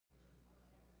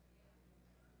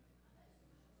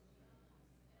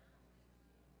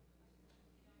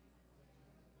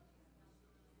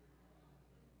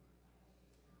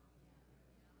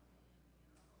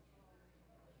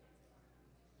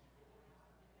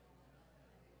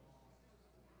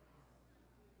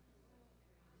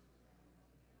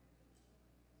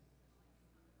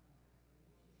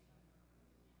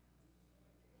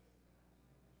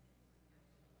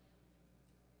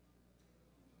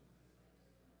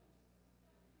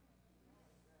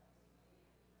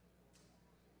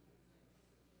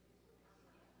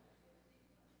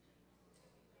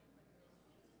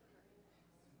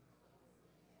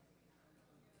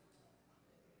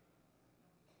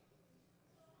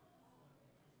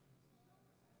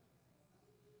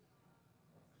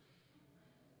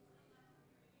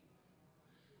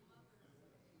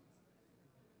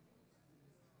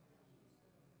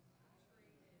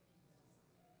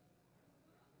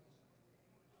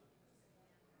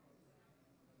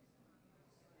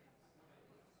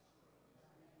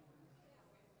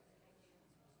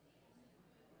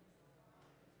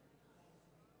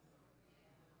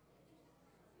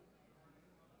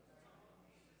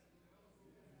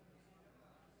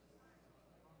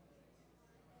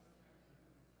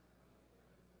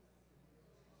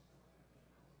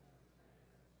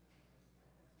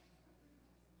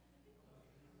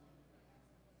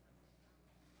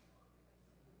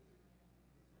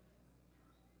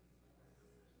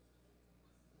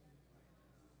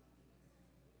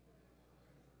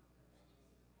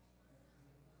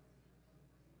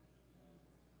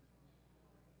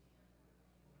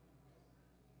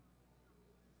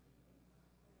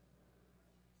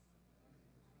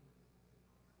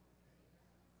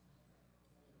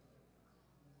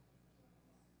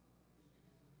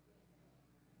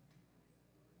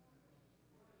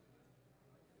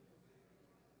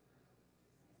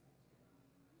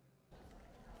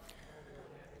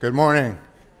Good morning.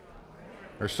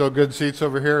 There's still good seats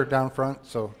over here down front,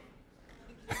 so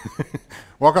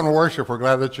welcome to worship. We're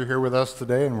glad that you're here with us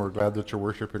today, and we're glad that you're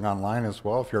worshiping online as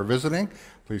well. If you're visiting,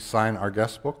 please sign our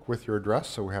guest book with your address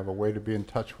so we have a way to be in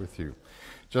touch with you.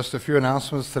 Just a few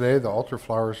announcements today. The altar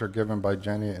flowers are given by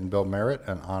Jenny and Bill Merritt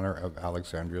in honor of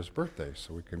Alexandria's birthday,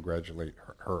 so we congratulate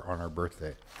her on her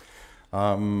birthday.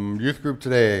 Youth group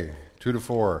today, 2 to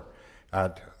 4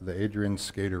 at the Adrian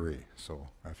Skatery. So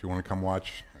if you want to come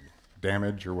watch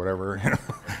Damage or whatever,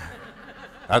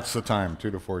 that's the time, 2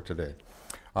 to 4 today.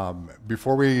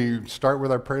 Before we start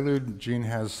with our prelude, Jean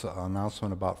has an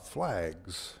announcement about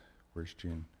flags. Where's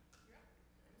Jean?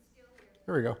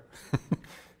 There we go.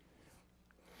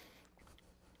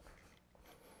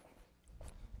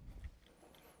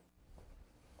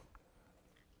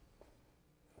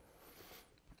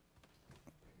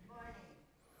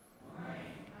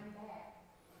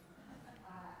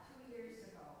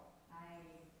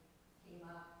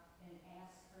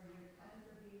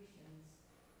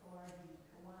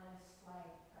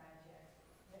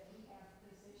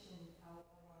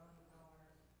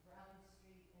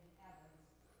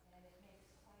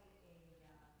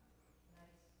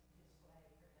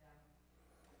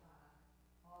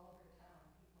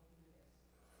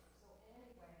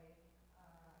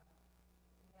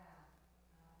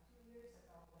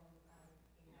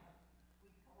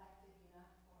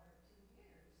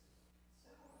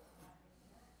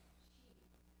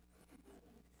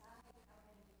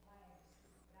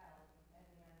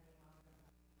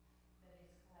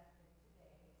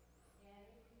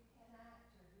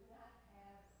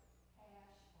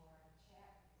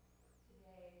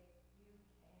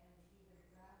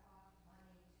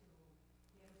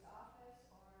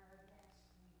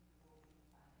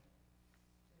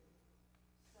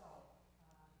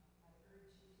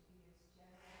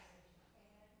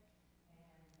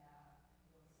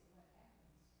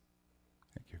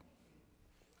 Thank you.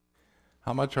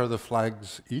 How much are the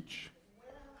flags each?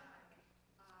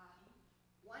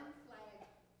 One flag,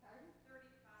 pardon?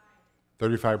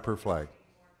 35 per flag.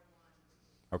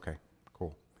 Okay,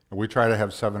 cool. And we try to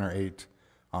have 7 or 8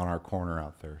 on our corner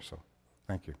out there, so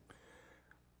thank you.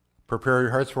 Prepare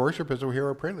your hearts for worship as we hear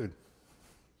our prelude.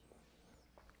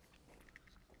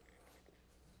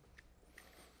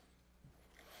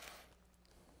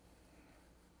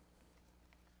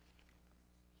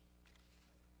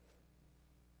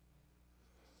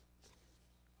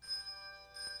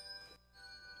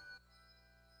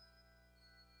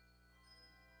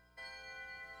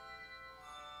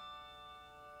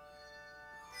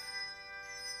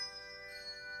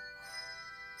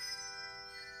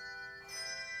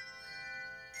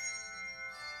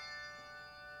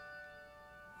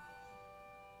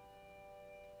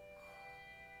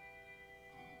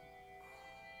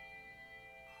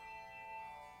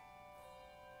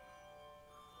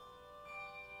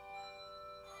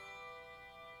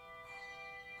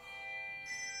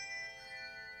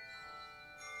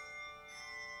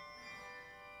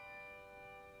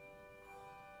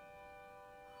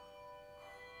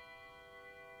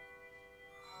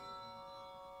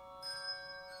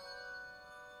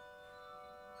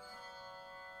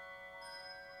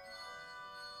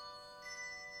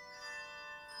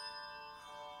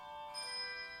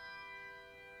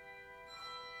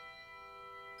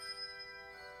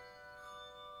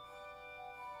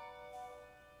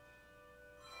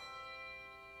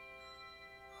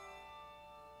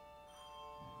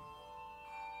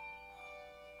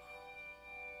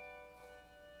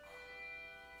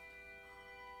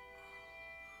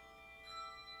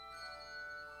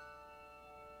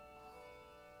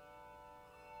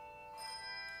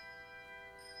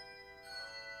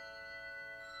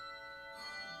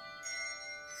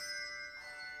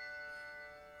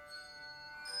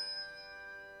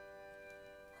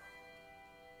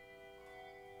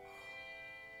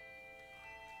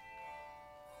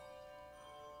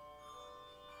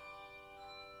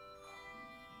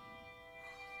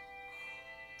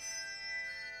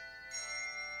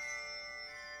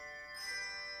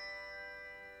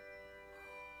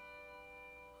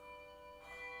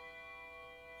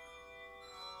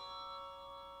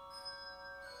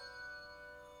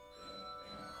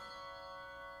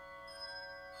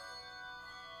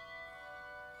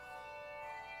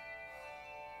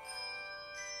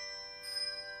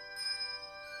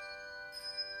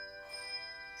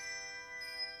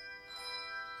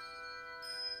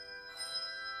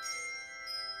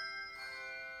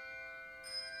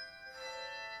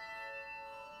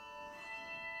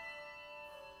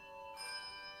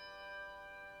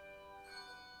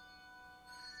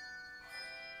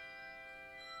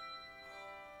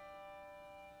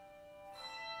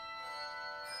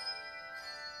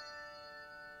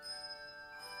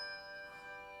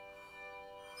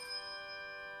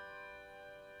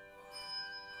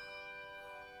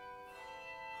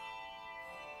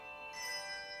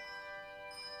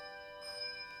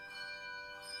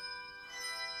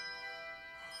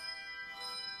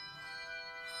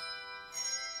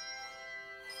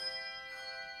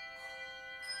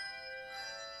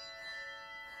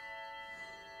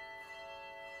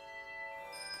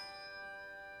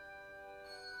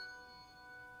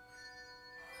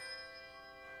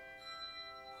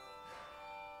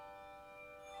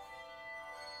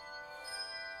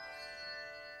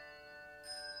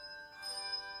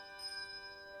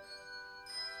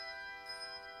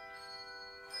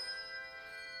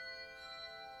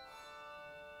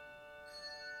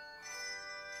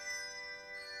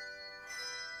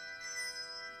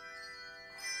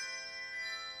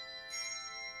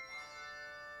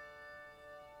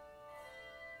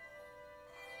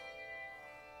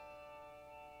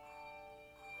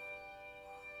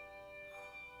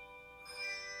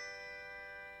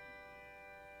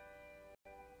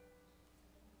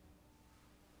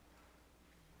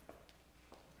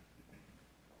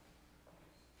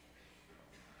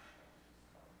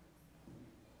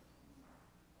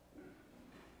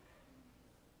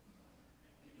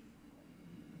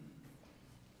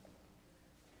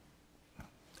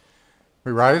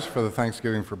 We rise for the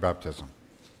thanksgiving for baptism.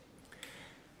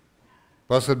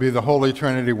 Blessed be the Holy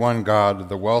Trinity, one God,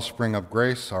 the wellspring of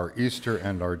grace, our Easter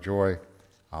and our joy.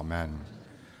 Amen.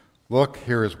 Look,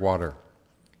 here is water.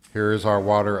 Here is our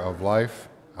water of life.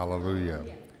 Alleluia.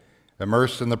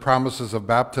 Immersed in the promises of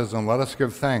baptism, let us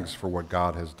give thanks for what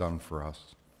God has done for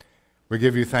us. We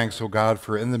give you thanks, O God,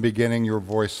 for in the beginning your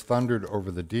voice thundered over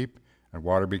the deep, and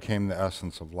water became the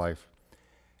essence of life.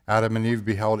 Adam and Eve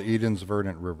beheld Eden's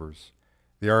verdant rivers.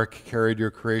 The ark carried your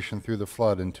creation through the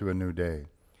flood into a new day.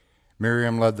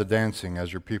 Miriam led the dancing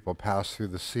as your people passed through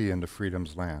the sea into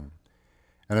freedom's land.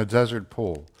 In a desert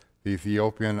pool, the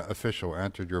Ethiopian official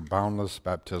entered your boundless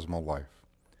baptismal life.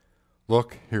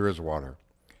 Look, here is water.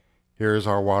 Here is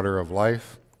our water of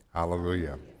life.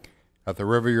 Alleluia. At the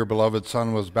river your beloved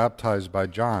Son was baptized by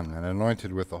John and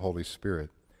anointed with the Holy Spirit.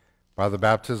 By the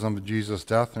baptism of Jesus'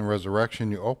 death and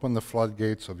resurrection, you opened the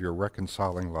floodgates of your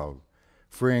reconciling love,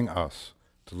 freeing us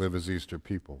to live as Easter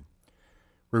people.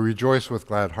 We rejoice with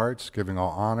glad hearts, giving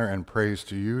all honor and praise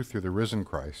to you through the risen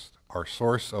Christ, our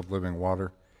source of living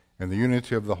water, in the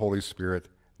unity of the Holy Spirit,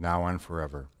 now and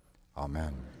forever.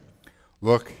 Amen.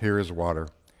 Look, here is water.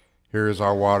 Here is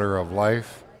our water of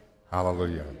life.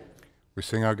 Hallelujah. We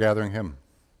sing our gathering hymn.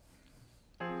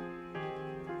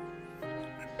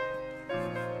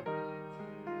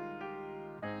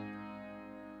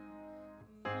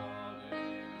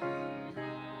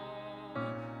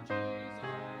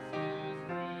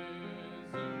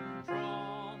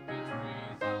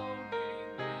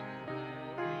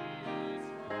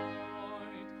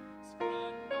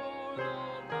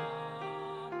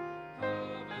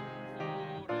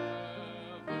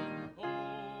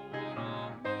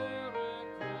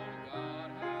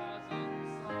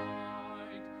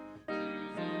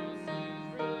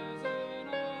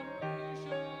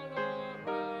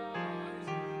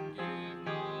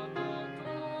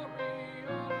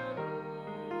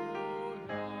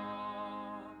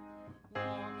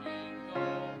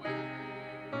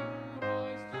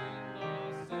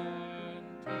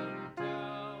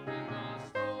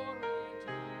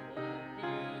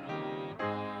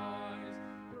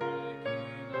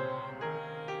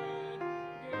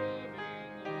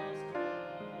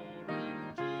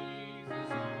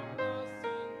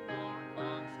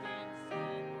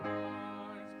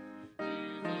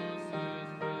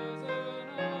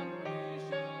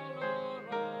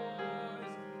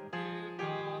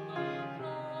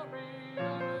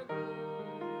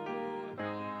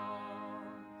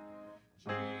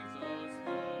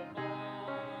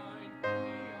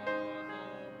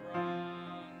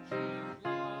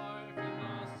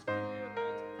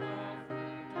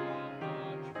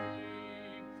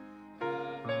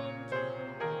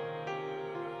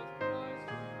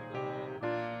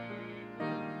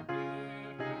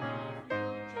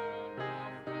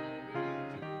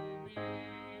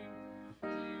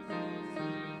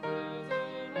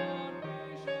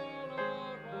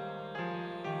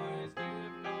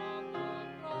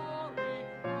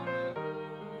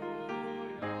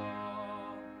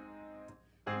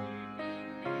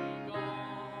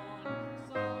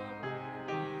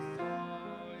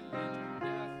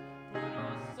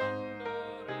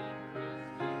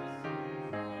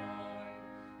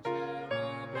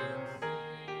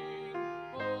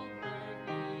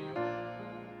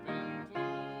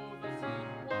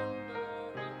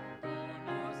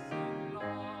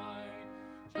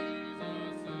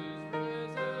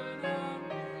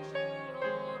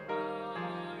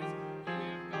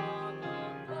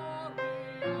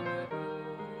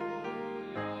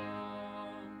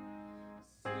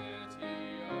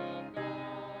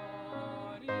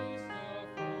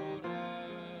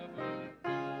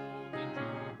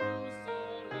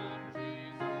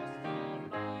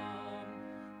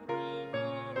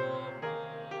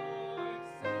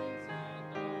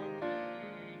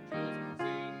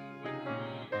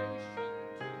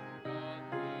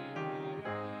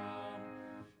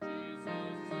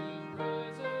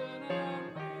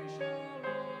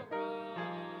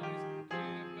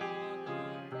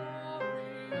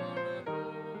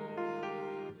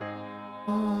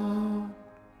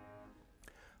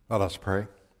 Let us pray.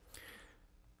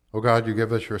 O God, you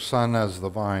give us your Son as the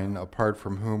vine, apart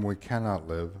from whom we cannot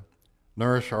live.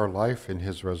 Nourish our life in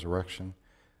his resurrection,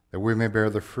 that we may bear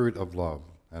the fruit of love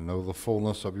and know the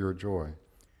fullness of your joy.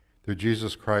 Through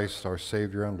Jesus Christ, our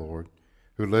Savior and Lord,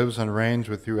 who lives and reigns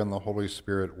with you in the Holy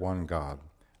Spirit, one God,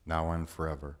 now and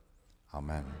forever.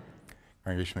 Amen.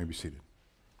 Congregation may be seated.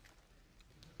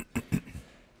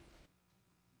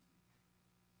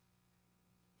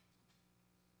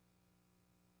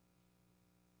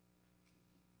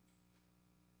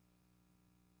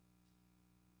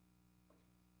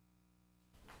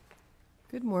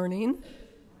 Good morning.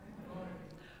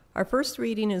 Our first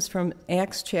reading is from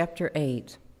Acts chapter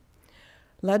 8.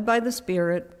 Led by the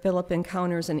Spirit, Philip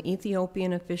encounters an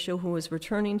Ethiopian official who is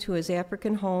returning to his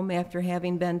African home after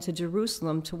having been to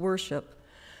Jerusalem to worship.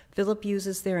 Philip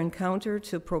uses their encounter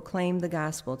to proclaim the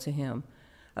gospel to him.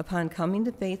 Upon coming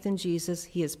to faith in Jesus,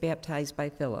 he is baptized by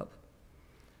Philip.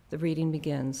 The reading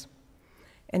begins.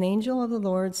 An angel of the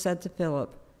Lord said to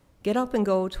Philip, "Get up and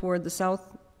go toward the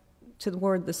south, to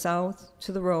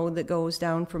the road that goes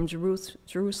down from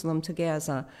Jerusalem to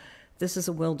Gaza. This is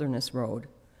a wilderness road."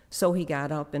 So he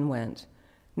got up and went.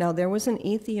 Now there was an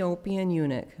Ethiopian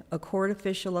eunuch, a court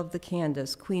official of the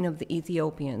Candace, queen of the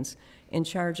Ethiopians, in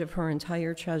charge of her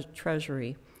entire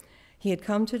treasury. He had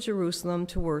come to Jerusalem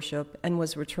to worship and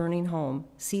was returning home,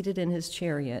 seated in his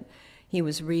chariot. He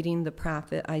was reading the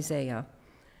prophet Isaiah.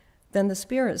 Then the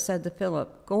Spirit said to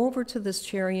Philip, "Go over to this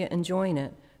chariot and join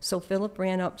it." So Philip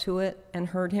ran up to it and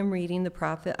heard him reading the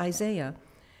prophet Isaiah.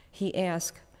 He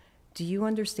asked, "Do you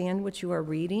understand what you are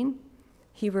reading?"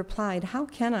 He replied, "How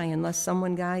can I unless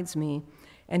someone guides me?"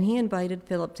 And he invited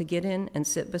Philip to get in and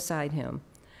sit beside him.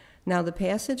 Now the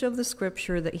passage of the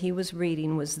scripture that he was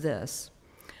reading was this: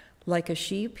 "Like a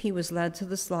sheep he was led to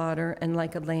the slaughter, and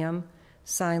like a lamb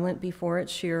silent before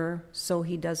its shearer, so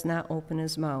he does not open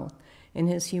his mouth. In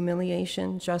his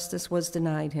humiliation justice was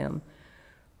denied him.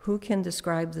 Who can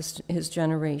describe his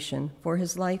generation? For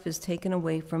his life is taken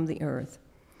away from the earth."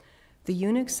 The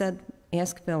eunuch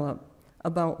asked Philip,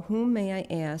 "About whom, may I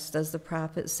ask, does the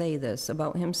prophet say this,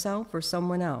 about himself or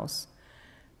someone else?"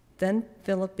 Then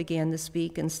Philip began to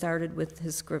speak and started with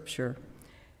his scripture.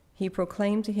 He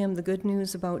proclaimed to him the good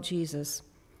news about Jesus.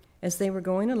 As they were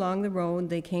going along the road,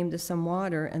 they came to some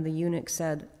water, and the eunuch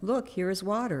said, "Look, here is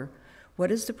water.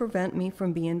 What is to prevent me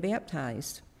from being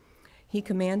baptized?" He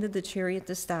commanded the chariot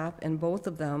to stop, and both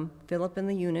of them, Philip and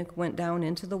the eunuch, went down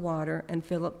into the water, and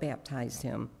Philip baptized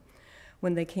him.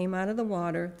 When they came out of the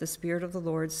water, the Spirit of the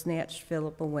Lord snatched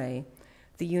Philip away.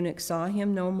 The eunuch saw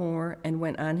him no more and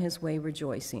went on his way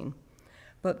rejoicing.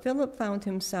 But Philip found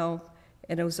himself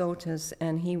at Azotus,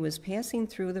 and he was passing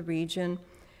through the region.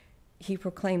 He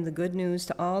proclaimed the good news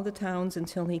to all the towns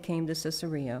until he came to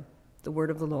Caesarea. The word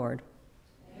of the Lord.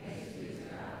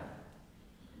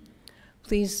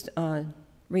 Please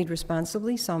read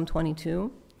responsibly Psalm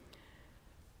 22.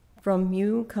 From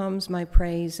you comes my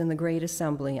praise in the great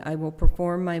assembly. I will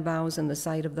perform my vows in the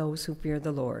sight of those who fear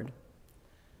the Lord.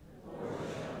 The Lord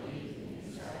shall lead me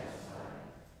and satisfy.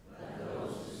 Let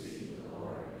those who seek the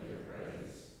Lord give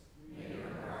praise. May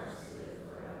their hearts live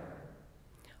forever.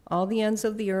 All the ends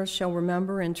of the earth shall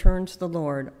remember and turn to the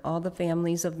Lord. All the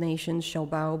families of nations shall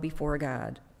bow before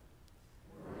God.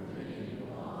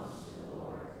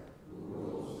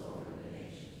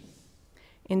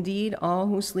 Indeed, all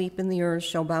who sleep in the earth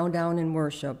shall bow down and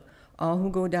worship. All who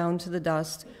go down to the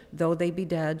dust, though they be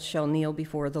dead, shall kneel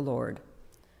before the Lord.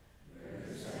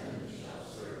 Their descendants shall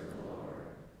serve the Lord,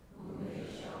 whom they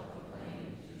shall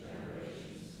proclaim to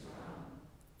generations to come.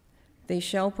 They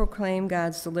shall proclaim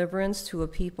God's deliverance to a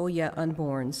people yet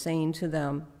unborn, saying to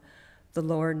them, "The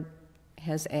Lord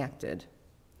has acted."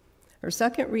 Our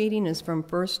second reading is from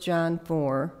 1 John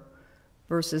 4,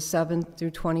 verses 7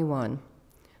 through 21.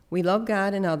 We love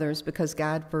God and others because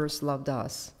God first loved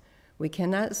us. We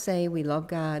cannot say we love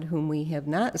God whom we have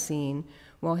not seen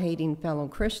while hating fellow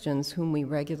Christians whom we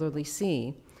regularly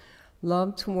see.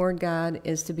 Love toward God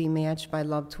is to be matched by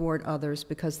love toward others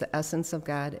because the essence of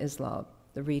God is love.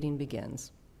 The reading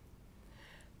begins.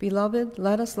 Beloved,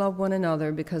 let us love one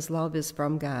another because love is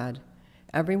from God.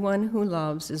 Everyone who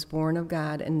loves is born of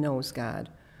God and knows God.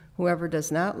 Whoever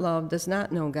does not love does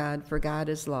not know God, for God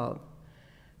is love.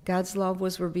 God's love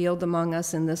was revealed among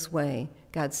us in this way.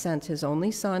 God sent his only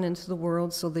Son into the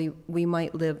world so that we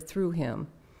might live through him.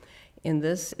 In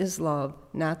this is love,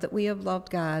 not that we have loved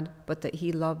God, but that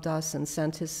he loved us and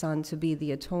sent his Son to be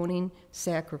the atoning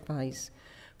sacrifice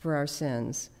for our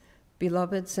sins.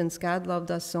 Beloved, since God loved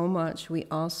us so much, we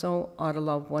also ought to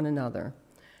love one another.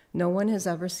 No one has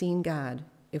ever seen God.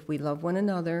 If we love one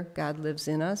another, God lives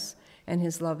in us, and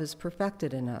his love is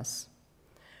perfected in us.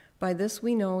 By this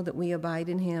we know that we abide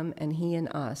in him and he in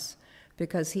us,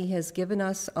 because he has given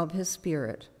us of his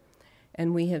Spirit.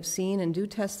 And we have seen and do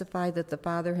testify that the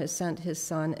Father has sent his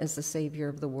Son as the Savior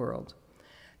of the world.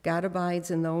 God abides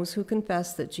in those who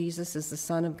confess that Jesus is the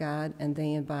Son of God, and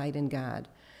they abide in God.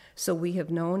 So we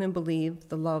have known and believed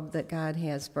the love that God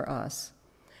has for us.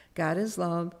 God is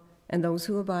love, and those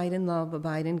who abide in love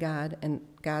abide in God, and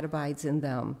God abides in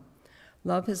them.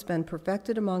 Love has been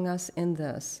perfected among us in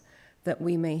this, that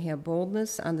we may have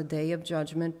boldness on the day of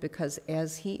judgment, because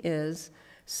as he is,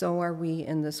 so are we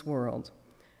in this world.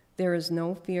 There is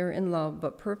no fear in love,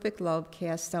 but perfect love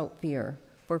casts out fear.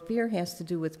 For fear has to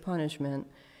do with punishment,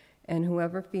 and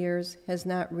whoever fears has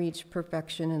not reached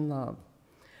perfection in love.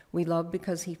 We love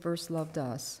because he first loved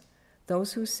us.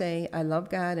 Those who say, I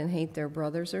love God and hate their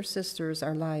brothers or sisters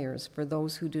are liars, for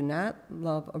those who do not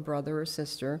love a brother or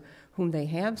sister whom they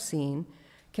have seen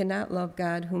cannot love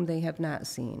God whom they have not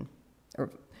seen.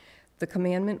 The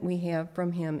commandment we have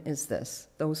from him is this: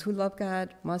 those who love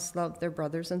God must love their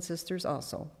brothers and sisters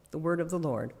also. The word of the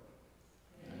Lord.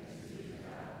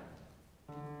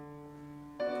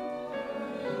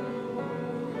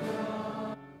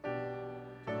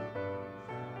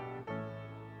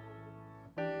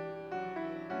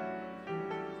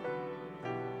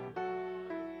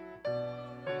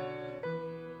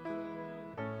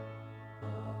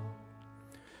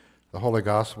 The Holy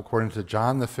Gospel according to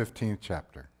John, the 15th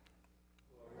chapter.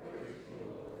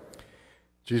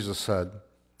 Jesus said,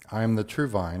 I am the true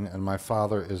vine, and my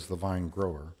Father is the vine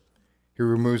grower. He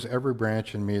removes every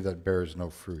branch in me that bears no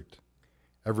fruit.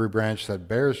 Every branch that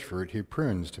bears fruit he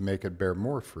prunes to make it bear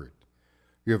more fruit.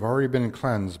 You have already been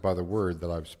cleansed by the word that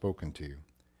I've spoken to you.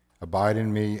 Abide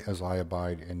in me as I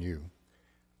abide in you.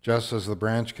 Just as the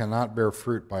branch cannot bear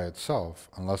fruit by itself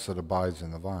unless it abides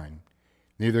in the vine,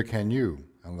 neither can you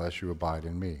unless you abide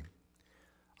in me.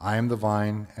 I am the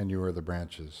vine, and you are the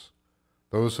branches.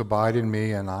 Those who abide in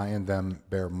me and I in them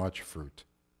bear much fruit,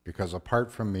 because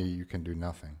apart from me you can do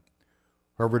nothing.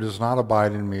 Whoever does not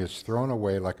abide in me is thrown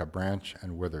away like a branch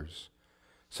and withers.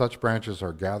 Such branches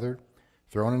are gathered,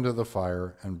 thrown into the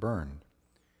fire, and burned.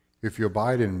 If you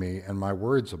abide in me and my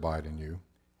words abide in you,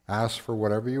 ask for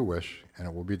whatever you wish, and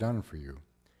it will be done for you.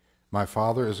 My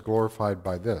Father is glorified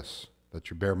by this, that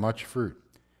you bear much fruit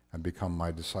and become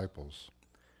my disciples.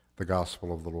 The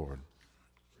Gospel of the Lord.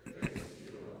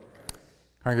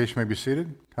 Congregation may be seated.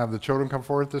 Can I have the children come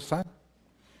forward at this time?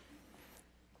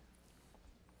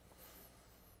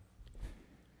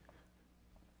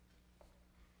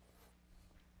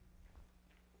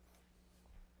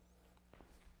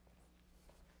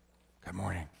 Good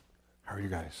morning. How are you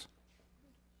guys?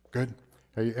 Good?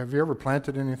 Have you ever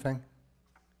planted anything?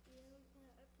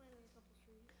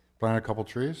 Plant a couple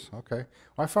trees? Okay.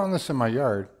 Well, I found this in my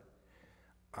yard.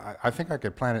 I think I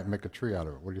could plant it and make a tree out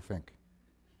of it. What do you think?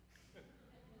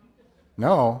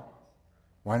 No?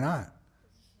 Why not?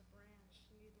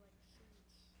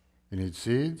 You need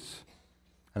seeds?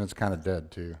 And it's kind of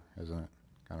dead too, isn't it?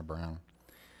 Kind of brown.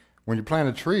 When you plant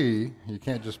a tree, you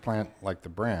can't just plant like the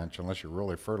branch unless you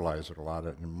really fertilize it a lot,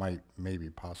 and it might maybe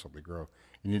possibly grow.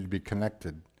 You need to be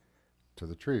connected to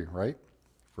the tree, right?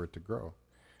 For it to grow.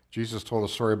 Jesus told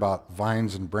a story about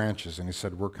vines and branches, and he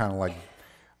said we're kind of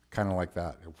like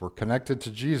that. If we're connected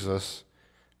to Jesus,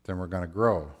 then we're going to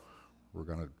grow. We're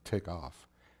going to take off.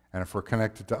 And if we're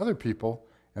connected to other people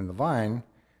in the vine,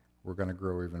 we're going to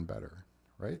grow even better,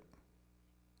 right?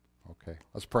 Okay,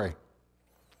 let's pray.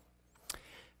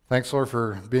 Thanks, Lord,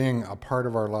 for being a part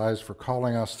of our lives, for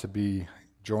calling us to be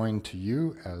joined to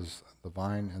you as the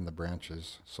vine and the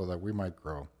branches so that we might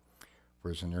grow.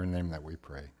 For it's in your name that we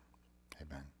pray.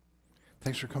 Amen.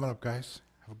 Thanks for coming up, guys.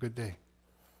 Have a good day.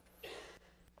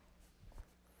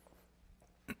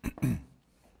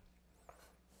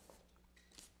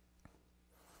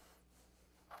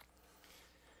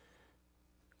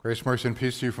 Grace, mercy, and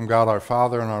peace to you from God our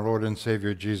Father and our Lord and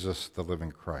Savior Jesus, the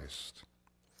living Christ.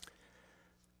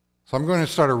 So I'm going to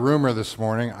start a rumor this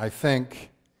morning. I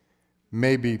think,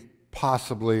 maybe,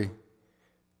 possibly,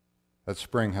 that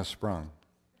spring has sprung.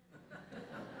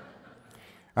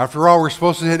 After all, we're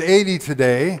supposed to hit 80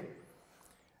 today.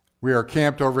 We are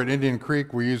camped over at Indian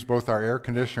Creek. We used both our air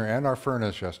conditioner and our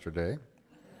furnace yesterday.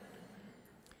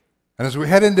 And as we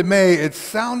head into May, it's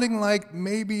sounding like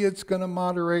maybe it's going to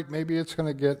moderate, maybe it's going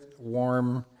to get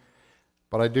warm.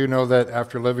 But I do know that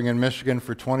after living in Michigan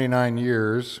for 29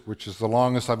 years, which is the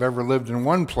longest I've ever lived in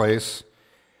one place,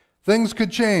 things could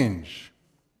change.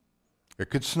 It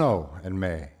could snow in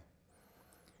May,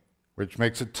 which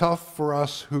makes it tough for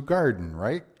us who garden,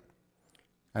 right?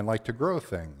 And like to grow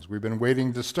things. We've been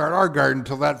waiting to start our garden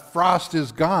till that frost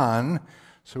is gone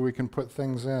so we can put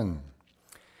things in.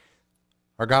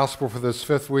 Our gospel for this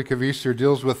 5th week of Easter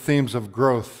deals with themes of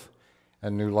growth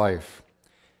and new life.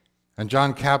 And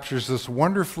John captures this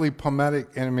wonderfully poetic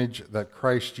image that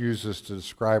Christ uses to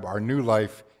describe our new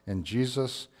life in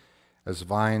Jesus as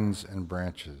vines and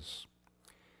branches.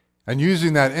 And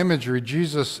using that imagery,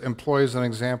 Jesus employs an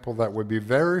example that would be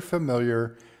very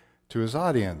familiar to his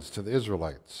audience, to the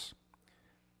Israelites.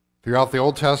 Throughout the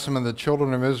Old Testament, the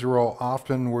children of Israel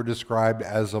often were described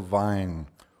as a vine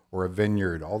or a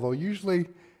vineyard, although usually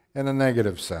in a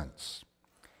negative sense.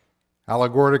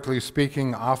 Allegorically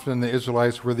speaking, often the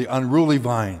Israelites were the unruly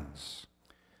vines,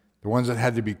 the ones that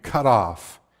had to be cut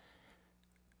off,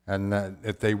 and that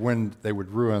if they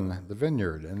would ruin the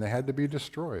vineyard, and they had to be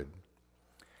destroyed.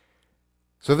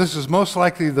 So this is most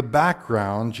likely the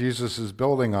background Jesus is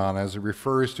building on as he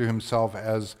refers to himself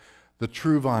as the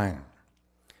true vine.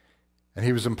 And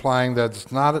he was implying that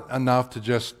it's not enough to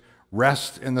just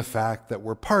rest in the fact that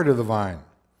we're part of the vine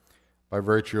by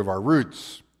virtue of our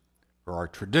roots or our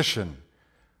tradition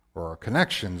or our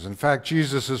connections. In fact,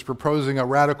 Jesus is proposing a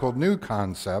radical new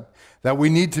concept that we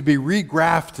need to be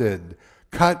regrafted,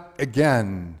 cut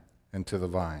again into the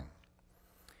vine.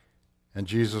 And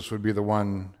Jesus would be the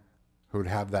one who would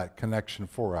have that connection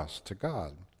for us to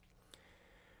God.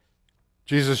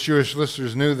 Jesus' Jewish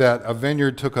listeners knew that a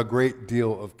vineyard took a great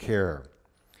deal of care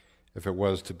if it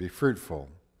was to be fruitful.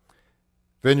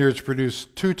 Vineyards produce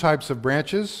two types of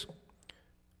branches,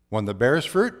 one that bears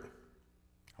fruit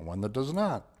and one that does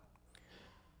not.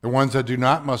 The ones that do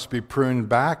not must be pruned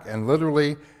back and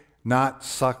literally not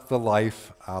suck the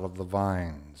life out of the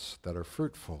vines that are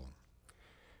fruitful.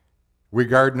 We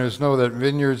gardeners know that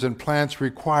vineyards and plants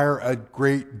require a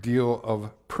great deal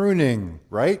of pruning,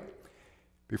 right?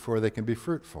 Before they can be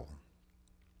fruitful.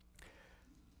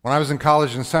 When I was in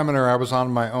college and seminary, I was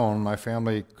on my own. My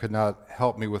family could not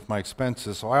help me with my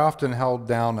expenses, so I often held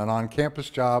down an on-campus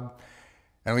job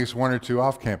and at least one or two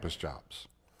off-campus jobs.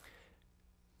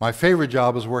 My favorite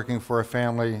job was working for a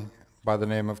family by the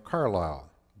name of Carlisle,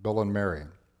 Bill and Mary.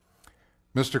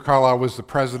 Mr. Carlisle was the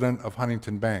president of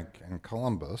Huntington Bank in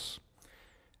Columbus,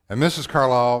 and Mrs.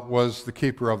 Carlisle was the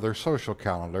keeper of their social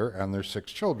calendar and their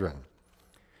 6 children.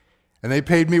 And they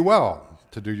paid me well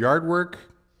to do yard work,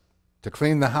 to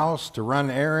clean the house, to run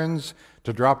errands,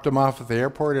 to drop them off at the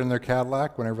airport in their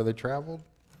Cadillac whenever they traveled.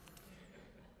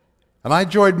 And I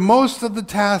enjoyed most of the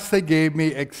tasks they gave me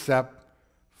except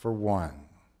for one,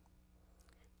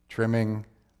 trimming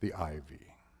the ivy.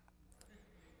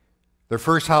 Their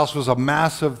first house was a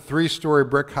massive 3-story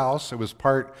brick house. It was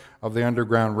part of the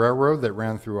Underground Railroad that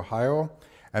ran through Ohio,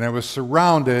 and it was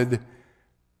surrounded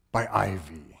by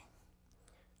ivy.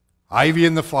 Ivy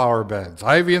in the flower beds,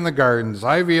 ivy in the gardens,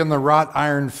 ivy in the wrought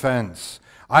iron fence,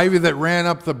 ivy that ran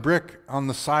up the brick on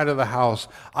the side of the house,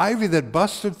 ivy that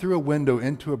busted through a window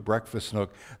into a breakfast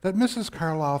nook that Mrs.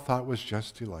 Carlisle thought was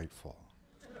just delightful.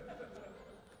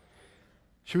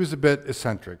 She was a bit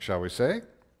eccentric, shall we say,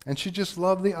 and she just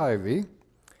loved the ivy.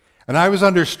 And I was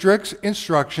under strict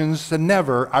instructions to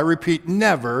never, I repeat,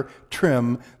 never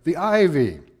trim the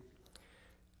ivy.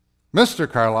 Mr.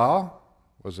 Carlisle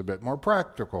was a bit more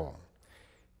practical.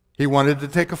 He wanted to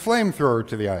take a flamethrower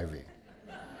to the ivy,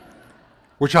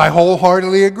 which I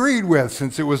wholeheartedly agreed with,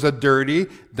 since it was a dirty,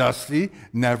 dusty,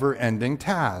 never-ending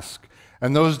task.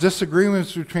 And those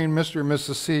disagreements between Mr. and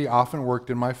Mrs. C often worked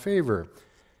in my favor.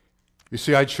 You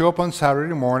see, I'd show up on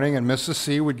Saturday morning, and Mrs.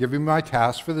 C would give me my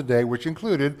task for the day, which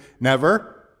included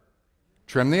never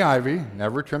trim the ivy,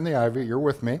 never trim the ivy, you're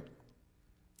with me.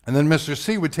 And then Mr.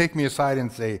 C would take me aside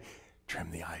and say, trim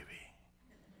the ivy.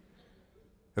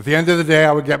 At the end of the day,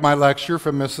 I would get my lecture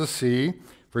from Mrs. C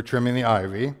for trimming the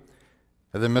ivy,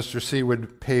 and then Mr. C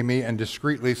would pay me and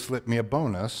discreetly slip me a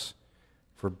bonus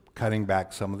for cutting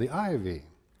back some of the ivy.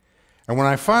 And when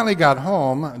I finally got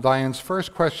home, Diane's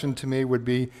first question to me would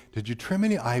be, did you trim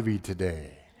any ivy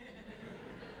today?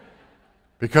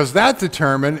 Because that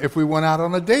determined if we went out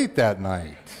on a date that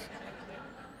night.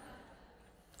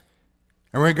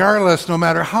 And regardless, no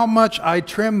matter how much I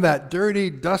trimmed that dirty,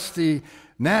 dusty,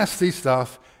 nasty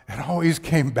stuff, it always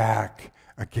came back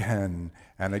again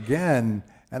and again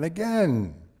and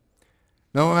again.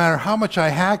 No matter how much I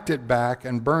hacked it back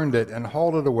and burned it and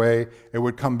hauled it away, it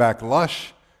would come back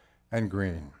lush and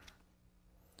green.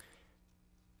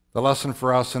 The lesson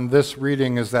for us in this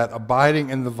reading is that abiding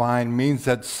in the vine means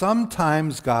that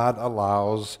sometimes God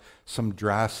allows some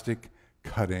drastic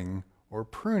cutting or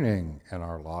pruning in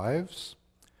our lives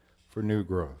for new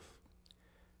growth.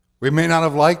 We may not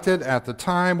have liked it at the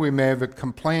time. We may have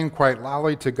complained quite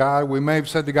loudly to God. We may have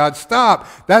said to God, stop,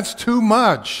 that's too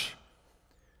much.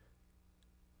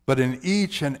 But in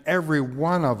each and every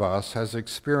one of us has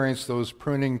experienced those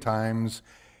pruning times,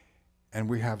 and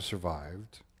we have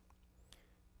survived.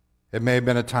 It may have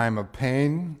been a time of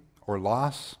pain or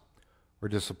loss or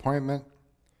disappointment.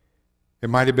 It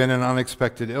might have been an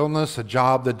unexpected illness, a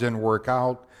job that didn't work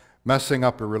out, messing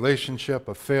up a relationship,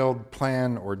 a failed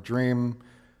plan or dream,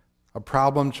 a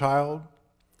problem child,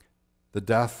 the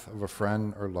death of a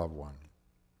friend or loved one.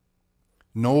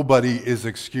 Nobody is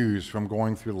excused from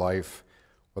going through life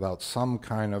without some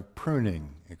kind of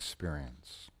pruning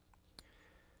experience.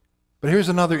 But here's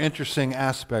another interesting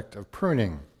aspect of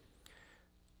pruning.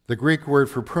 The Greek word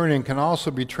for pruning can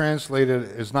also be translated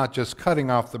as not just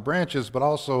cutting off the branches, but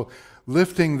also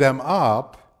lifting them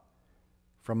up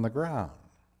from the ground.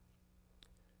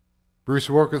 Bruce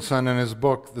Wilkinson, in his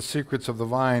book, The Secrets of the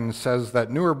Vine, says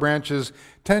that newer branches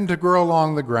tend to grow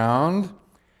along the ground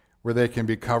where they can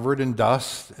be covered in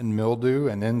dust and mildew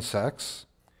and insects,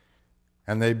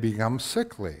 and they become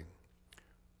sickly.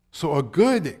 So a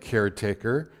good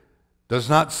caretaker does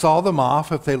not saw them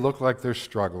off if they look like they're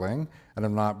struggling and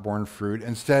have not borne fruit.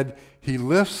 Instead, he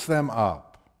lifts them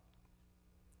up.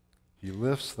 He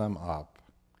lifts them up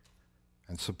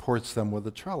and supports them with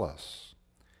a trellis.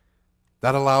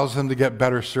 That allows them to get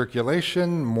better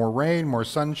circulation, more rain, more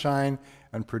sunshine,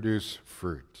 and produce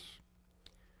fruit.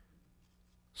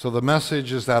 So the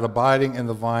message is that abiding in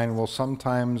the vine will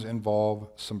sometimes involve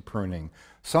some pruning,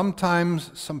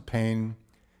 sometimes some pain,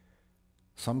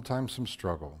 sometimes some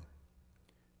struggle.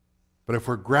 But if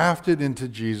we're grafted into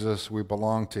Jesus, we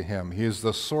belong to him. He is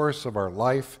the source of our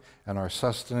life and our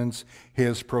sustenance. He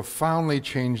has profoundly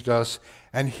changed us,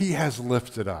 and he has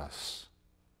lifted us.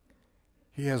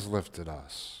 He has lifted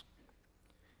us.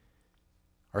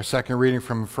 Our second reading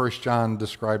from 1 John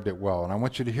described it well, and I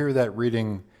want you to hear that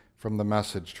reading from the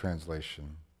Message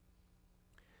translation.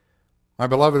 My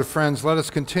beloved friends, let us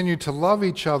continue to love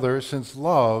each other, since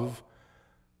love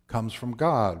comes from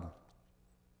God.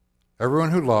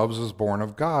 Everyone who loves is born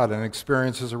of God and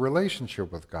experiences a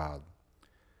relationship with God.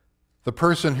 The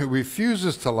person who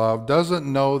refuses to love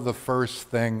doesn't know the first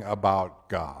thing about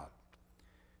God,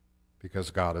 because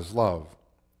God is love.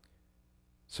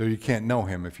 So you can't know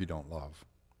him if you don't love.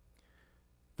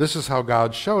 This is how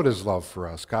God showed his love for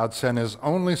us. God sent his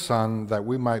only Son that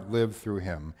we might live through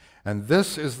him. And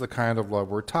this is the kind of love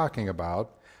we're talking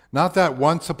about. Not that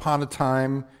once upon a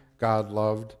time God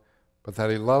loved, but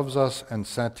that he loves us and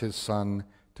sent his Son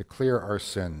to clear our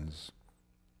sins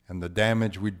and the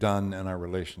damage we've done in our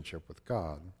relationship with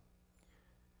God.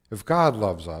 If God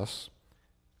loves us,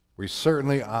 we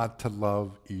certainly ought to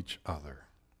love each other.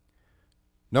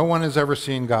 No one has ever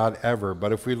seen God ever,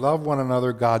 but if we love one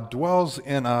another, God dwells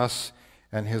in us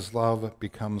and his love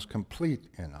becomes complete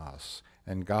in us.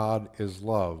 And God is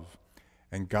love,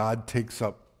 and God takes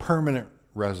up permanent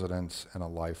residence in a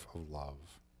life of love.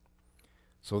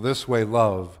 So this way,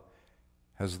 love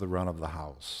has the run of the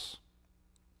house.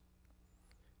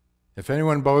 If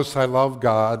anyone boasts, I love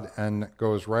God, and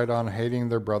goes right on hating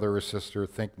their brother or sister,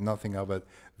 think nothing of it,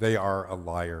 they are a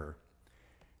liar.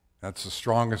 That's the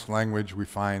strongest language we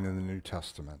find in the New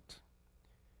Testament.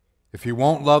 If he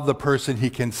won't love the person he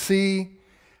can see,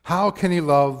 how can he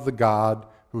love the God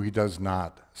who he does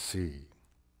not see?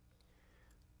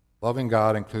 Loving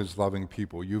God includes loving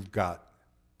people. You've got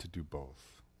to do both.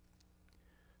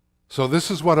 So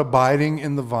this is what abiding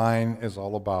in the vine is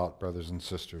all about, brothers and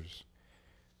sisters.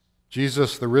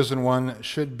 Jesus, the risen one,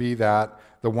 should be that,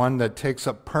 the one that takes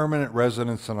up permanent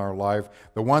residence in our life,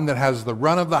 the one that has the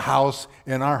run of the house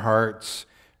in our hearts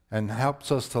and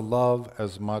helps us to love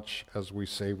as much as we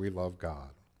say we love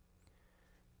God.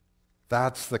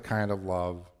 That's the kind of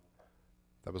love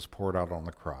that was poured out on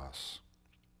the cross.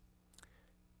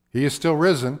 He is still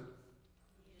risen.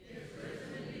 He is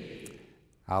risen indeed.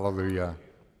 Hallelujah.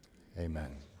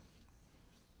 Amen.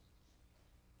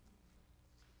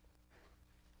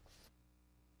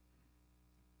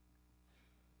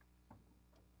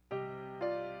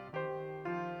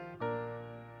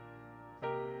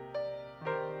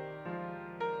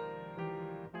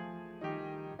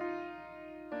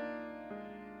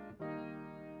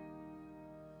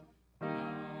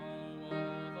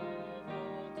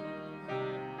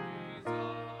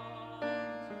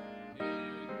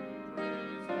 In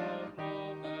praise of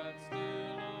love that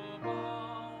still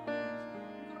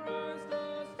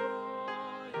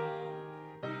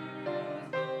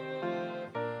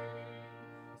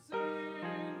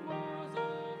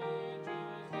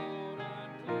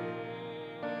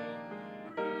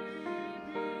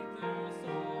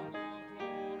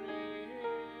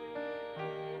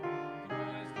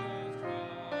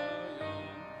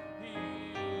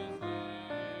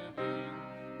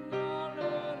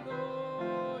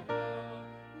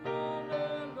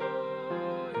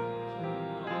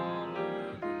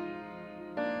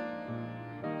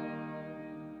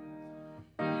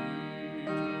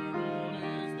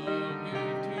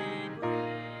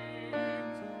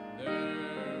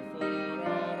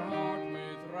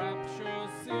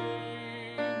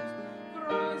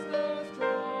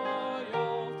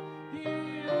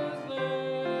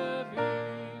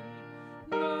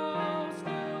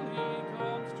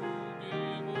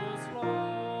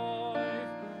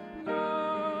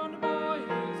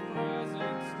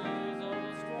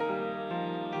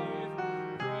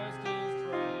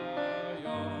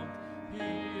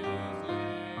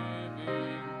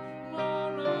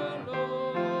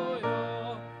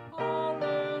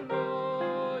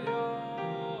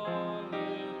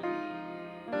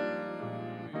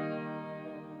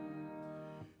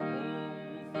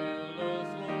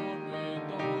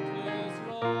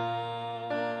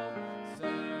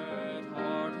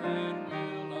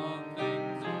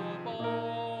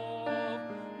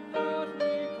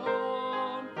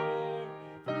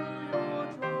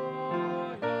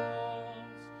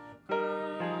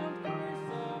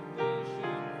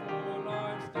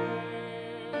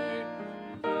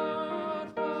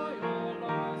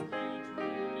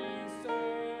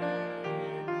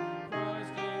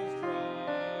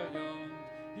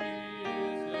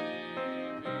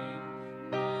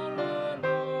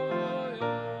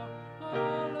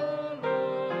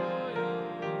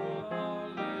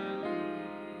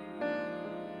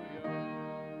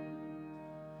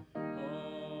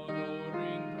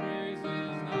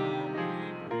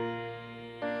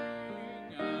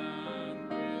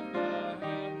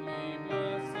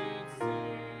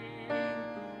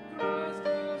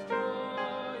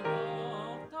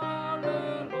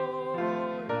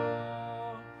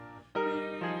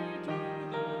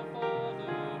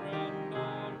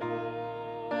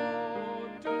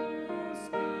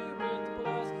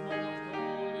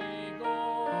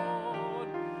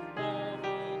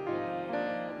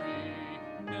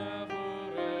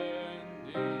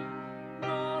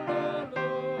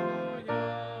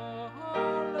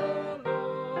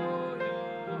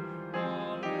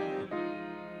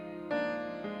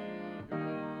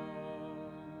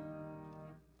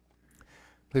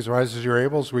Please rise as you're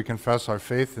able as we confess our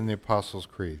faith in the Apostles'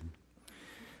 Creed.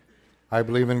 I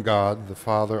believe in God, the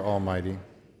Father Almighty,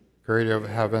 creator of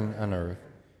heaven and earth.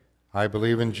 I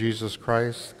believe in Jesus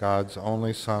Christ, God's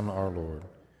only Son, our Lord,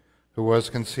 who was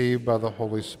conceived by the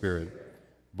Holy Spirit,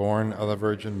 born of the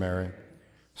Virgin Mary,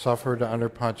 suffered under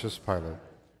Pontius Pilate,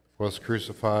 was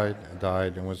crucified,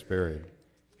 died, and was buried.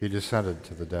 He descended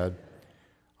to the dead.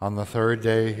 On the third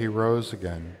day he rose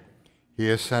again. He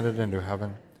ascended into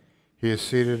heaven. He is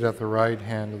seated at the right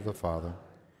hand of the Father,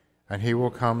 and he will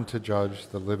come to judge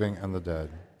the living and the dead.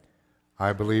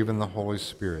 I believe in the Holy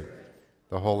Spirit,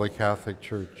 the Holy Catholic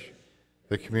Church,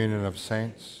 the communion of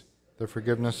saints, the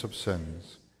forgiveness of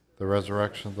sins, the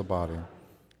resurrection of the body,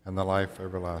 and the life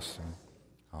everlasting.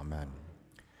 Amen.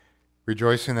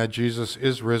 Rejoicing that Jesus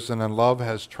is risen and love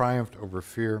has triumphed over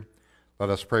fear, let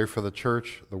us pray for the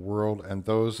church, the world, and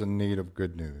those in need of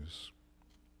good news.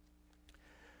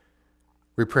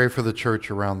 We pray for the church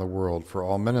around the world, for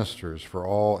all ministers, for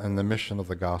all in the mission of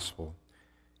the gospel.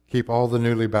 Keep all the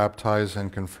newly baptized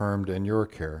and confirmed in your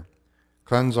care.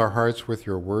 Cleanse our hearts with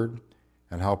your word,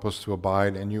 and help us to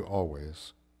abide in you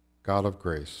always. God of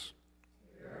grace.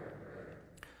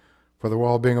 For the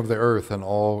well-being of the earth and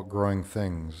all growing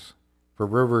things, for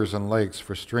rivers and lakes,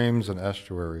 for streams and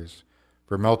estuaries,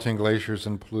 for melting glaciers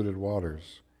and polluted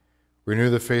waters. Renew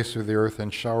the face of the earth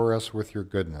and shower us with your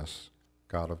goodness.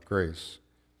 God of grace,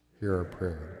 hear our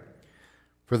prayer.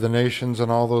 For the nations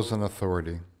and all those in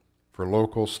authority, for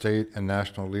local, state, and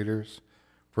national leaders,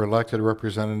 for elected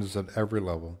representatives at every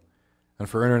level, and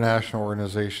for international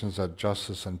organizations that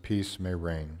justice and peace may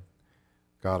reign.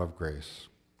 God of grace.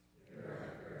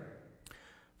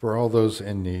 For all those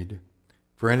in need,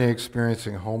 for any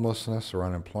experiencing homelessness or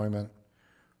unemployment,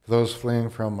 for those fleeing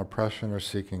from oppression or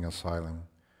seeking asylum,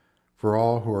 for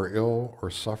all who are ill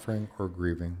or suffering or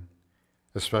grieving,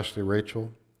 especially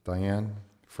Rachel, Diane,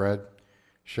 Fred,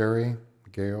 Sherry,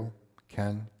 Gail,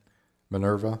 Ken,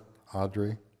 Minerva,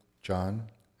 Audrey, John,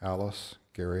 Alice,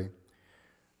 Gary,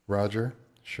 Roger,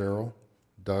 Cheryl,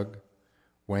 Doug,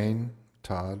 Wayne,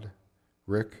 Todd,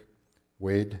 Rick,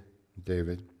 Wade,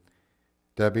 David,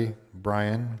 Debbie,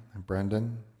 Brian,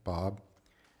 Brendan, Bob,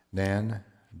 Nan,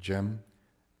 Jim,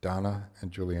 Donna,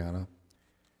 and Juliana,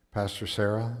 Pastor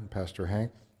Sarah and Pastor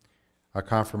Hank, our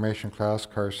confirmation class,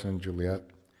 Carson and Juliet,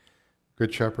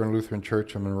 Good Shepherd Lutheran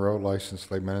Church in Monroe,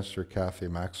 licensed lay minister Kathy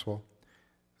Maxwell,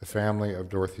 the family of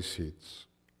Dorothy Seats.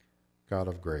 God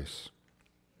of grace.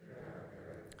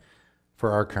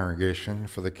 For our congregation,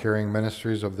 for the caring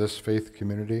ministries of this faith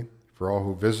community, for all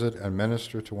who visit and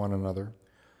minister to one another,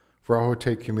 for all who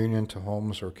take communion to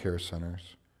homes or care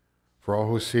centers, for all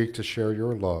who seek to share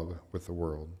your love with the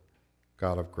world.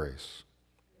 God of grace.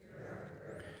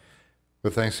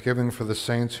 With thanksgiving for the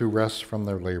saints who rest from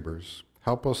their labors,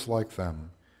 help us like them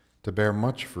to bear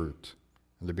much fruit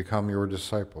and to become your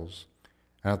disciples,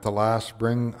 and at the last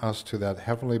bring us to that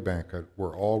heavenly banquet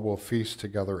where all will feast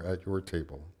together at your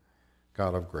table.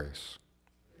 God of grace.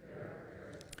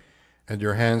 In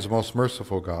your hands, most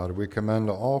merciful God, we commend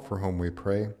all for whom we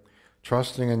pray,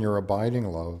 trusting in your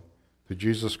abiding love through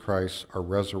Jesus Christ, our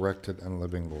resurrected and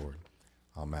living Lord.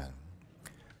 Amen.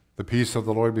 The peace of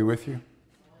the Lord be with you.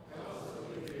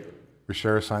 We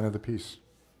share a sign of the peace.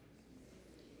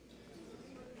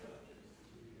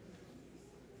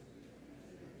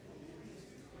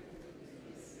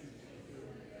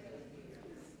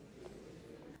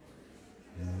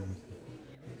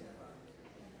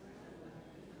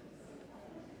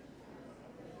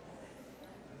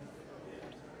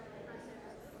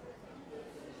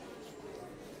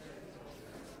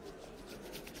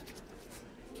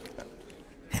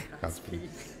 God's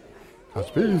peace. God's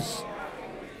peace.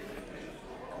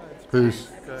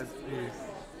 Peace. God's peace.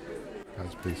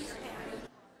 God's peace.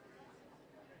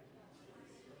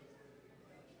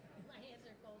 My hands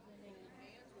are cold and they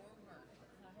hands won't hurt.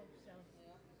 I hope so.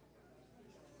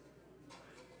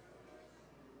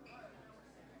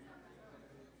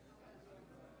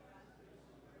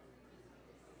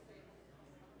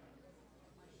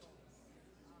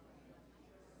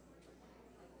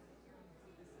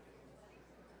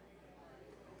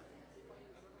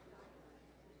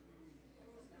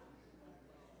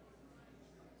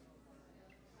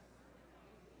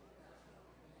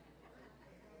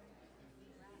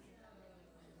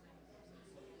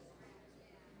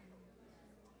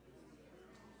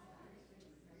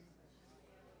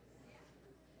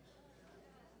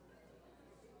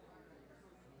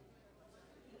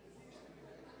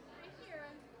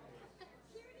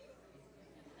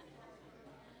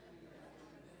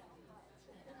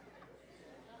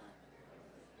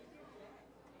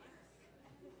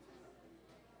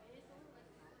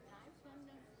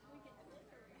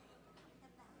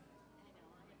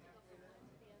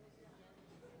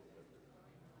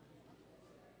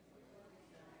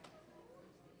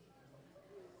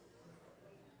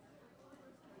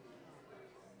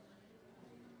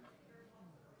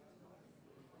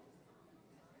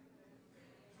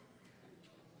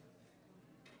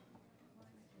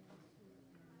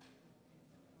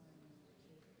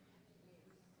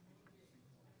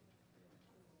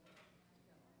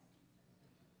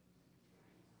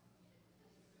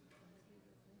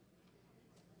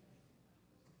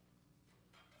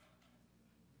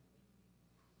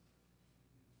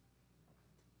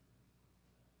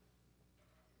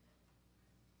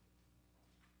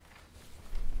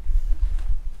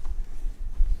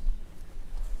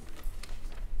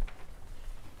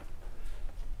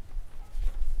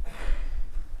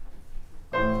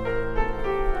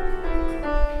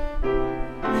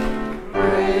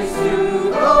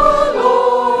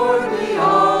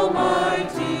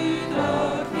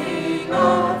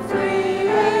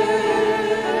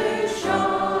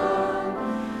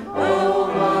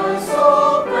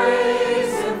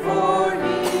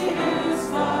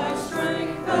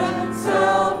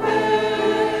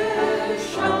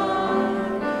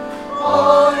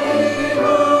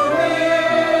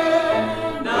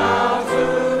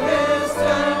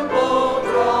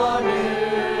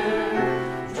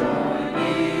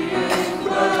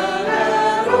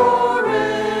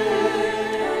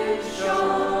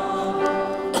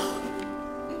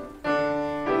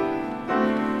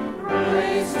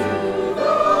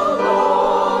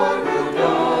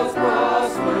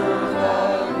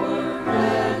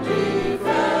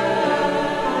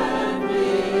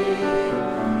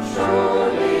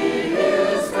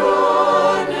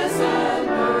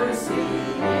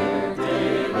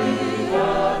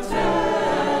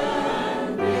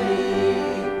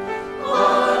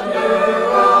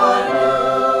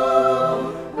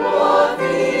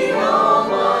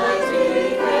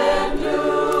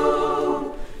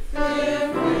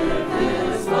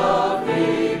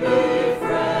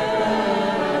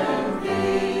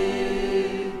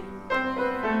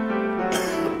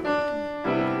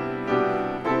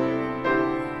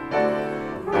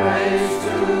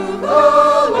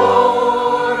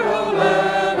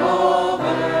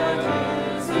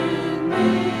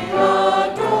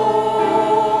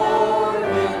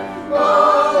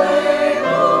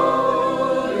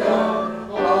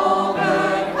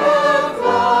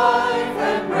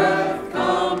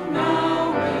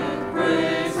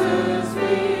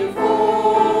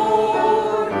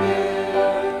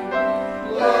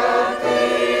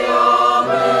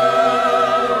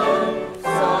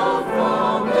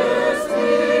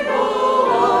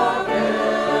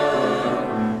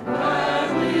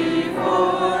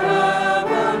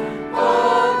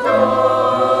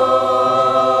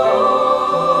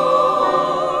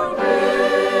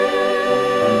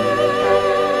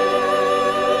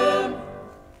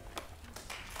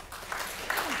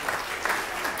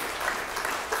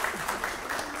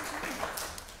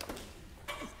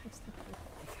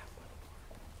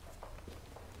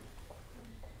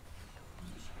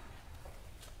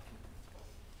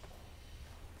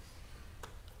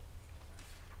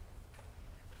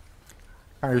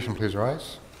 Congregation, please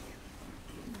rise.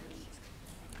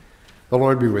 The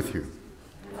Lord be with you.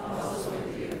 And also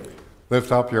with you.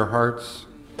 Lift up your hearts.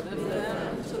 Lift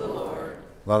them to the Lord.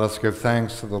 Let us give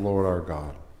thanks to the Lord our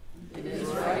God. It is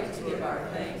right to give our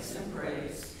thanks and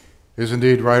praise. It is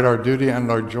indeed right, our duty and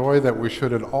our joy, that we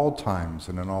should at all times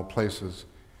and in all places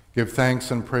give thanks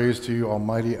and praise to you,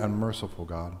 almighty and merciful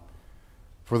God,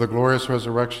 for the glorious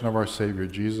resurrection of our Savior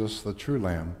Jesus, the true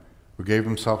Lamb, who gave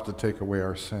himself to take away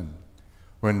our sin,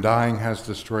 who in dying has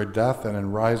destroyed death and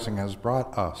in rising has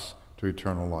brought us to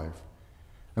eternal life.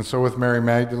 And so with Mary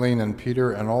Magdalene and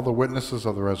Peter and all the witnesses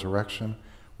of the resurrection,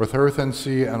 with earth and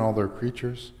sea and all their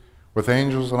creatures, with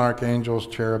angels and archangels,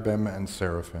 cherubim and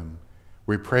seraphim,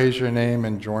 we praise your name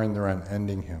and join their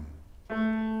unending hymn.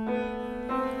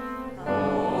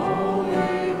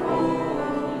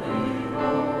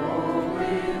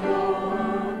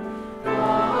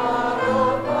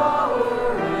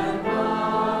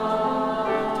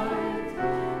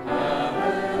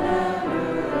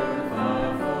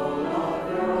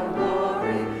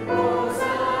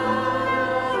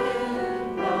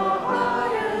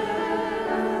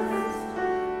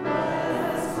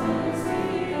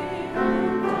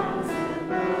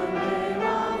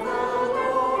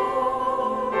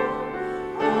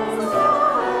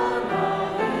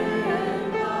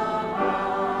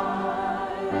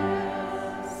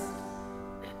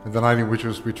 The night in which he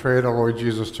was betrayed, our Lord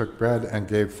Jesus took bread and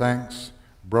gave thanks,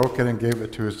 broke it and gave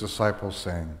it to his disciples,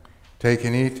 saying, "Take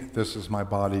and eat, this is my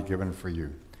body given for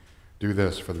you. Do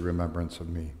this for the remembrance of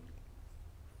me."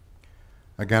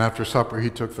 Again after supper he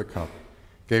took the cup,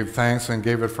 gave thanks and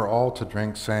gave it for all to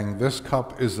drink, saying, "This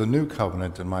cup is the new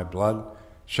covenant in my blood,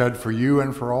 shed for you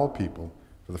and for all people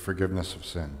for the forgiveness of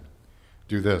sin.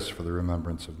 Do this for the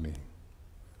remembrance of me."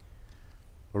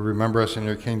 Lord, remember us in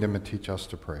your kingdom and teach us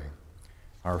to pray.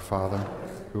 Our Father,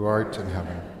 who art in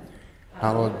heaven,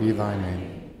 hallowed be thy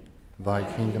name. Thy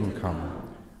kingdom come,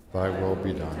 thy will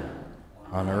be done,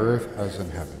 on earth as in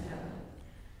heaven.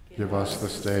 Give us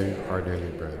this day our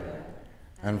daily bread,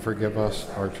 and forgive us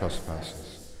our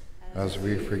trespasses, as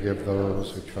we forgive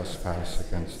those who trespass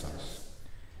against us.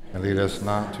 And lead us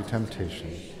not to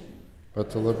temptation,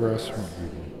 but deliver us from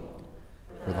evil.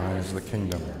 For thine is the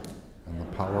kingdom, and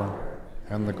the power,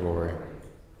 and the glory,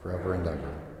 forever and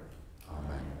ever.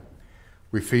 Amen.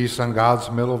 We feast on God's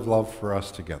meal of love for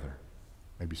us together.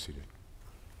 You may be seated.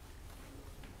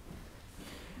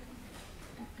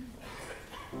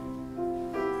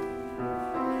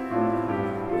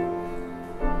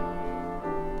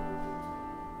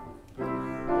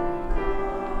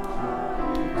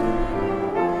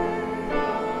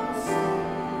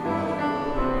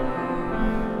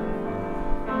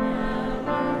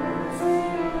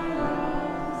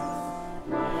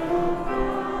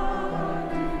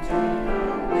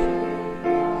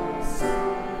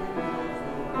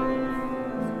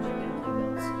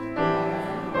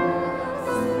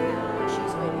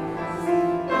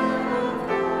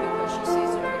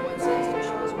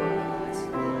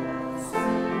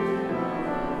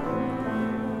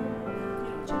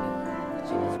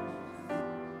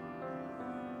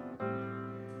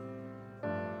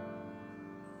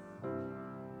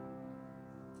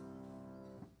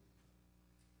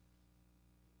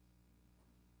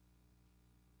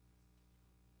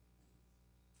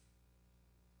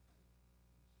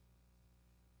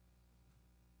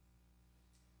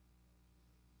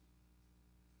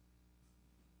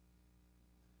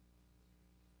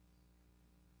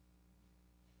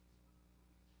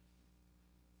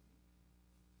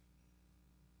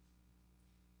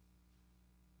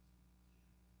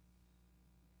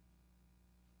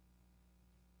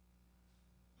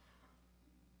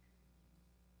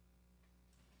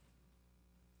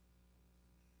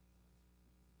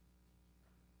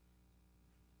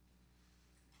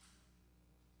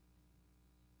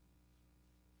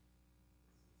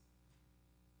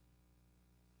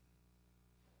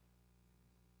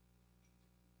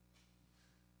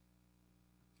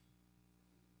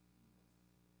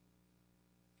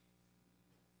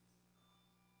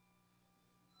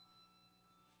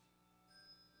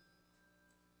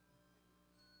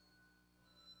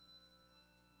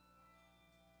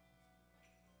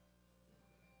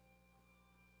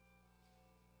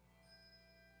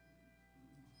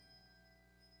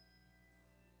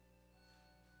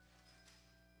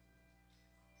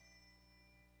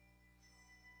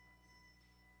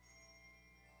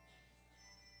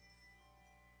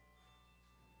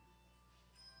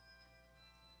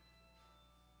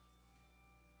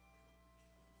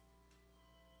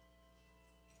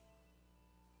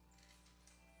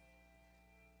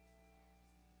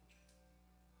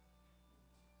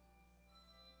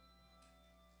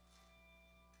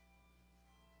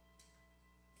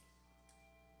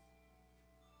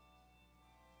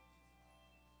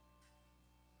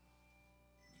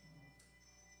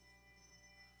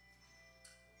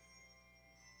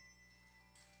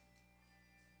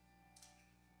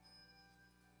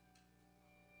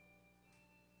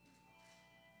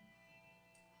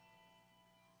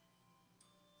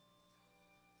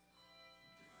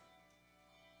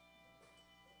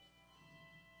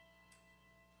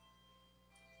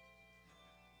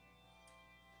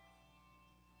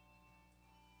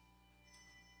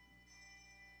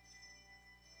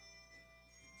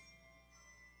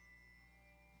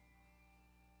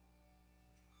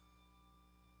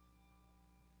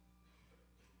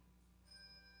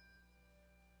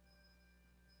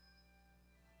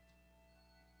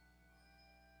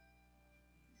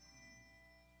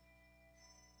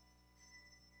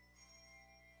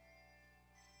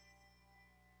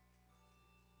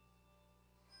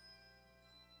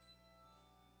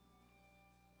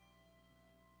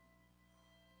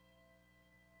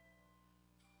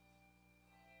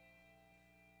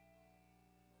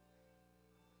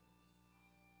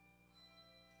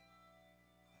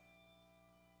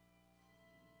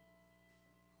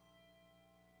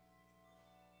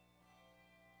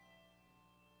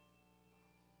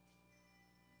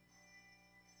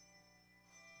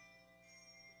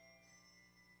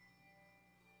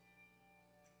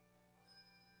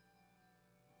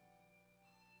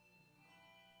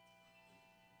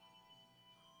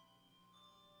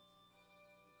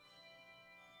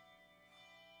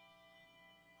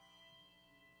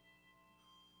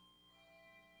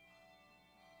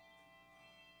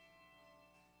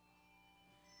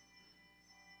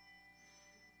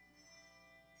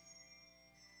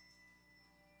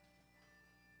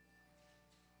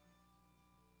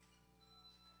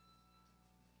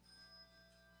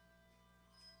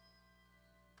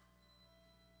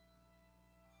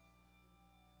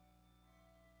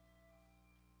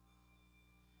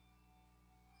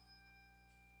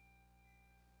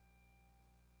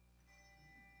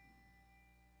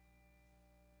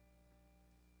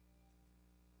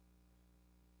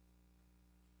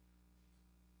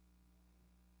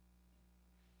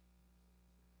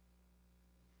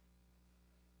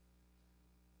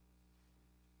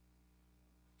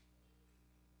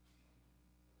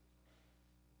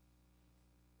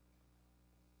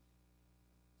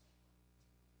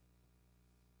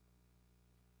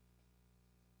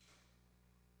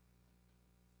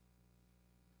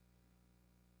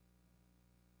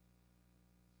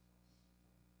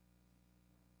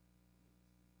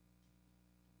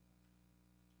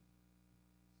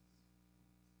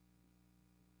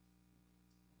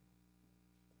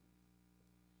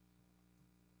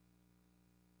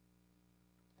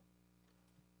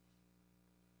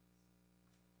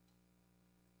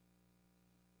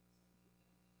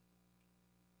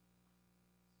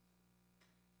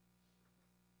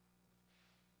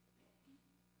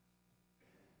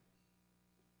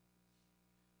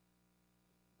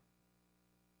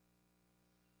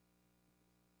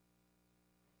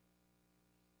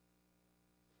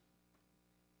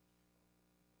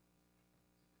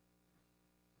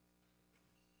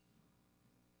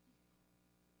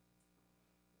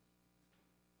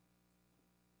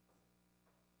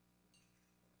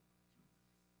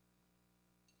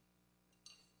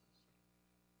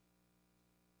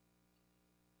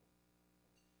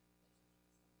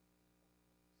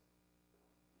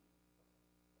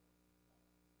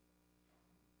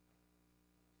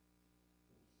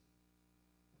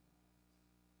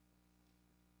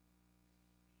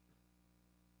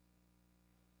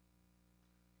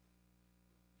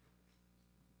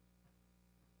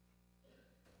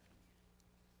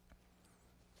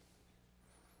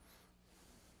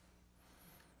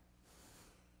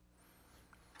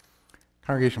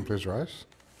 Congregation, please rise.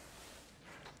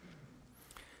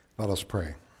 Let us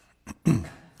pray.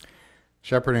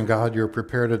 Shepherding God, you have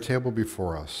prepared a table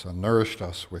before us and nourished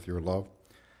us with your love.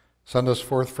 Send us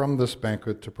forth from this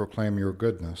banquet to proclaim your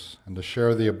goodness and to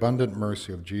share the abundant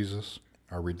mercy of Jesus,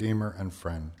 our Redeemer and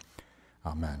friend.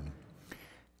 Amen.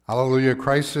 Alleluia,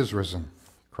 Christ is risen.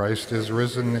 Christ is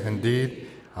risen indeed.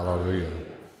 Alleluia.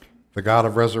 The God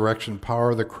of resurrection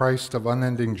power, the Christ of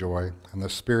unending joy, and the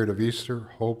Spirit of Easter,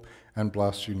 hope, and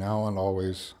bless you now and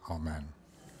always. Amen.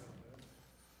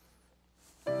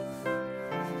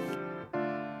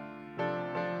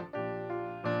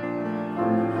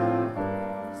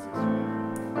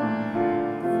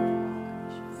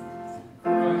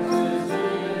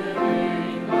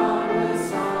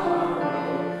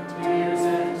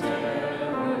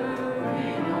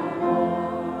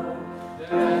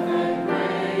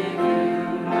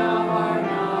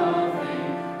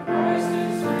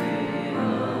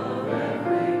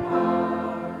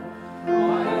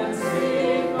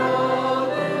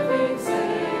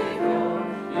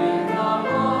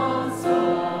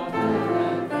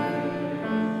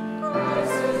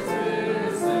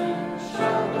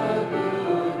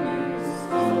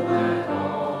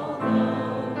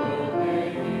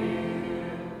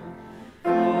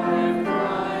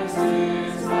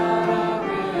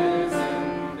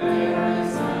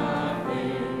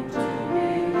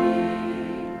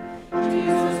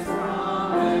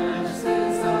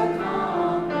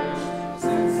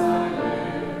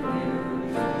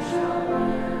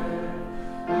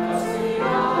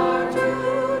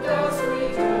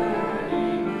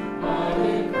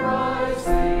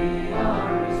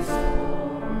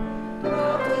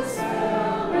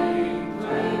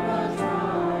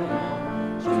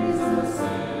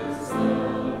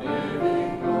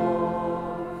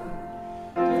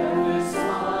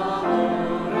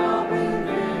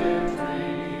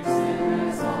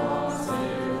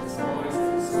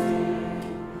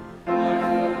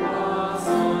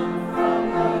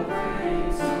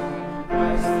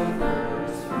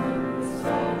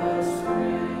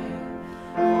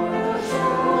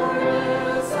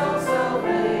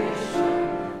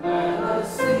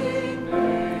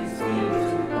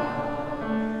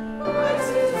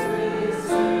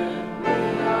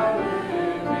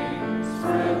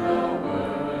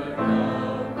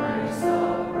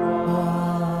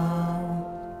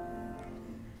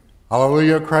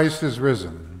 Alleluia, Christ is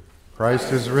risen.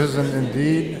 Christ is risen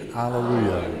indeed.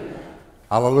 Alleluia.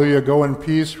 Alleluia, go in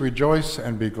peace, rejoice,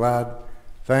 and be glad.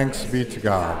 Thanks be to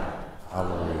God.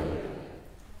 Alleluia.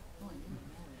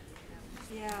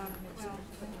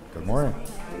 Good morning.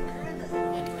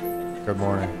 Good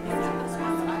morning.